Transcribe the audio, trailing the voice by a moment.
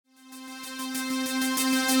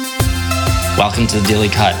Welcome to The Daily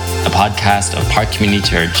Cut, a podcast of Park Community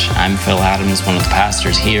Church. I'm Phil Adams, one of the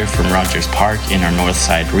pastors here from Rogers Park in our North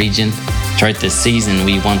Side region. Throughout this season,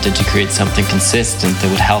 we wanted to create something consistent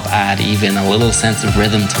that would help add even a little sense of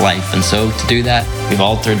rhythm to life. And so to do that, we've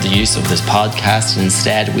altered the use of this podcast.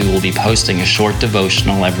 Instead, we will be posting a short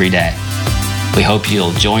devotional every day. We hope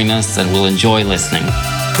you'll join us and will enjoy listening.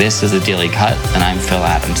 This is The Daily Cut, and I'm Phil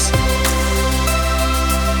Adams.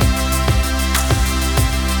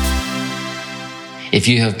 If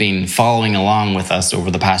you have been following along with us over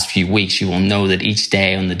the past few weeks, you will know that each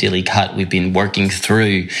day on the Daily Cut, we've been working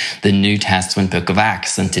through the New Testament book of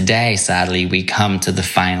Acts. And today, sadly, we come to the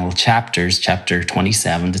final chapters, chapter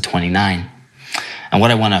 27 to 29. And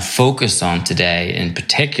what I want to focus on today in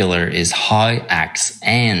particular is how Acts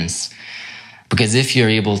ends. Because if you're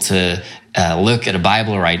able to look at a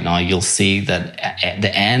Bible right now, you'll see that at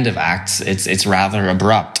the end of Acts, it's rather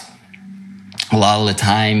abrupt. A lot of the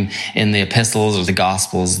time in the epistles or the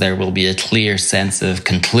gospels, there will be a clear sense of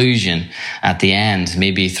conclusion at the end,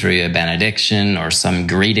 maybe through a benediction or some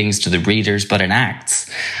greetings to the readers. But in Acts,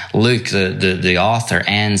 Luke, the author,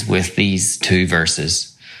 ends with these two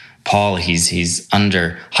verses. Paul, he's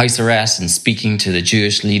under house arrest and speaking to the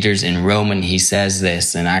Jewish leaders in Rome, and he says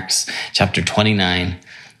this in Acts chapter 29,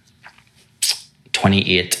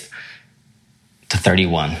 28 to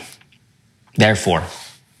 31. Therefore,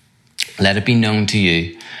 let it be known to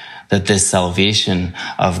you that this salvation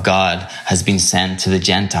of God has been sent to the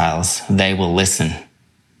Gentiles. They will listen.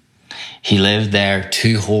 He lived there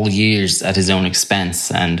 2 whole years at his own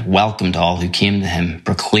expense and welcomed all who came to him,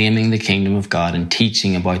 proclaiming the kingdom of God and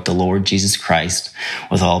teaching about the Lord Jesus Christ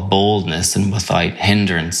with all boldness and without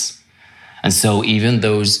hindrance. And so even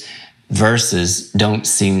those verses don't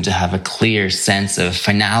seem to have a clear sense of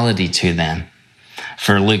finality to them.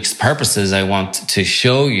 For Luke's purposes, I want to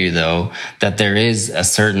show you, though, that there is a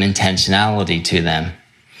certain intentionality to them.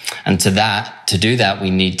 And to do that, we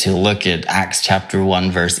need to look at Acts chapter 1,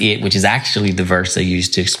 verse 8, which is actually the verse I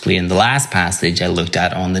used to explain the last passage I looked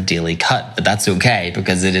at on the Daily Cut. But that's okay,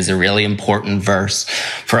 because it is a really important verse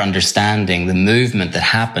for understanding the movement that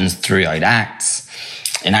happens throughout Acts.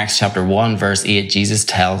 In Acts chapter 1, verse 8, Jesus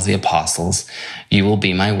tells the apostles, "You will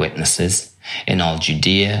be my witnesses in all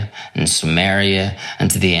Judea and Samaria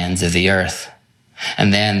and to the ends of the earth."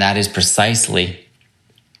 And then that is precisely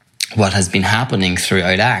what has been happening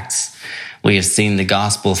throughout Acts. We have seen the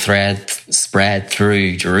gospel thread spread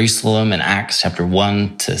through Jerusalem in Acts chapter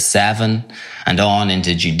 1 to 7 and on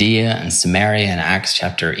into Judea and Samaria in Acts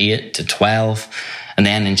chapter 8 to 12. And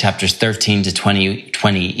then in chapters 13 to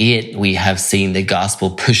 28, we have seen the gospel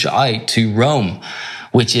push out to Rome,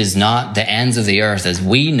 which is not the ends of the earth as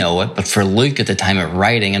we know it, but for Luke at the time of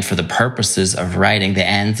writing and for the purposes of writing, the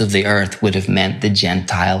ends of the earth would have meant the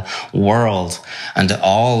Gentile world and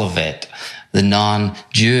all of it, the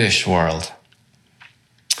non-Jewish world.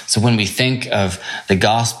 So when we think of the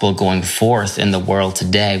gospel going forth in the world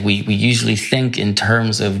today, we usually think in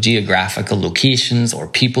terms of geographical locations or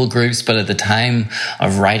people groups, but at the time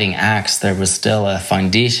of writing Acts, there was still a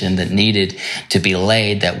foundation that needed to be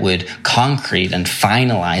laid that would concrete and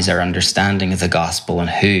finalize our understanding of the gospel and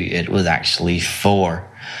who it was actually for.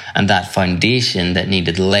 And that foundation that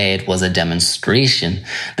needed laid was a demonstration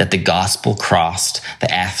that the gospel crossed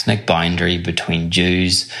the ethnic boundary between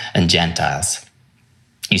Jews and Gentiles.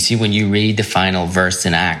 You see, when you read the final verse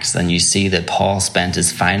in Acts, then you see that Paul spent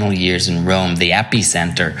his final years in Rome, the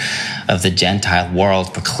epicenter of the Gentile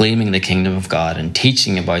world, proclaiming the kingdom of God and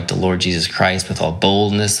teaching about the Lord Jesus Christ with all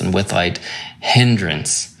boldness and without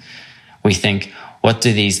hindrance. We think, what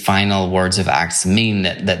do these final words of Acts mean?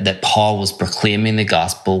 That Paul was proclaiming the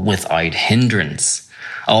gospel without hindrance.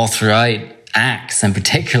 All throughout Acts, and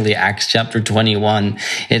particularly Acts chapter 21,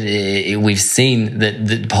 we've seen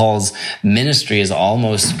that Paul's ministry is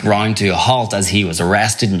almost ground to a halt as he was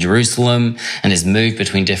arrested in Jerusalem and is moved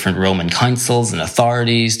between different Roman councils and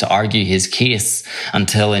authorities to argue his case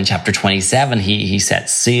until in chapter 27 he set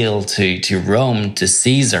sail to Rome, to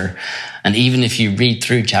Caesar. And even if you read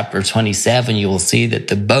through chapter 27, you will see that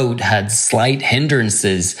the boat had slight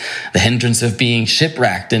hindrances, the hindrance of being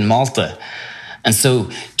shipwrecked in Malta. And so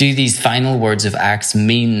do these final words of Acts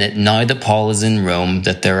mean that now that Paul is in Rome,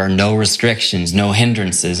 that there are no restrictions, no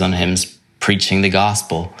hindrances on him preaching the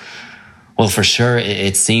gospel? Well, for sure,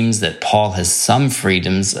 it seems that Paul has some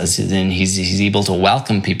freedoms, as in he's able to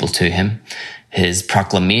welcome people to him. His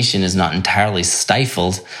proclamation is not entirely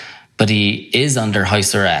stifled, but he is under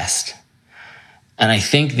house arrest. And I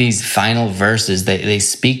think these final verses, they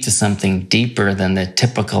speak to something deeper than the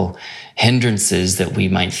typical hindrances that we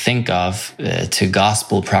might think of to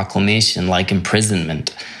gospel proclamation, like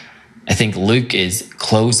imprisonment. I think Luke is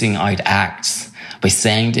closing out Acts by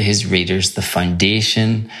saying to his readers, the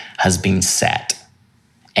foundation has been set.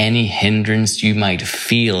 Any hindrance you might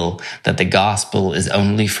feel that the gospel is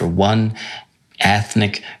only for one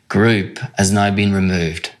ethnic group has now been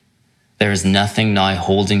removed. There is nothing now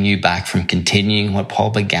holding you back from continuing what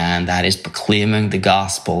Paul began, that is proclaiming the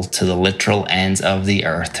gospel to the literal ends of the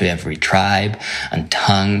earth, to every tribe and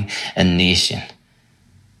tongue and nation.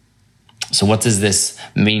 So what does this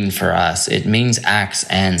mean for us? It means Acts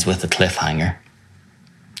ends with a cliffhanger,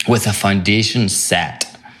 with a foundation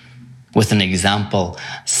set, with an example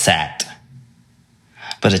set,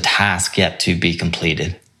 but a task yet to be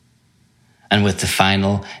completed, and with the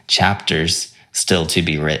final chapters still to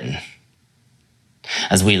be written.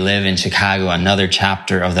 As we live in Chicago, another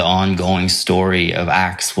chapter of the ongoing story of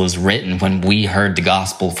Acts was written when we heard the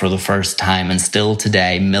gospel for the first time, and still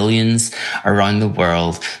today, millions around the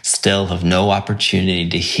world still have no opportunity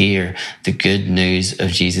to hear the good news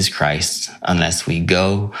of Jesus Christ unless we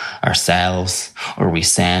go ourselves or we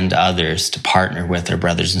send others to partner with our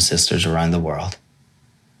brothers and sisters around the world.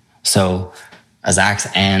 So, as Acts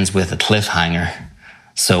ends with a cliffhanger,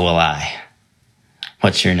 so will I.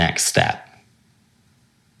 What's your next step?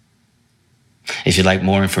 If you'd like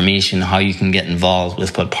more information on how you can get involved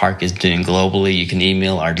with what Park is doing globally, you can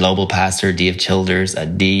email our global pastor, Dave Childers,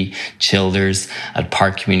 at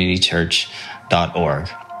dchilders@parkcommunitychurch.org.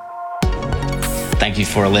 Thank you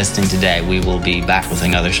for listening today. We will be back with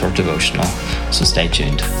another short devotional, so stay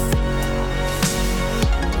tuned.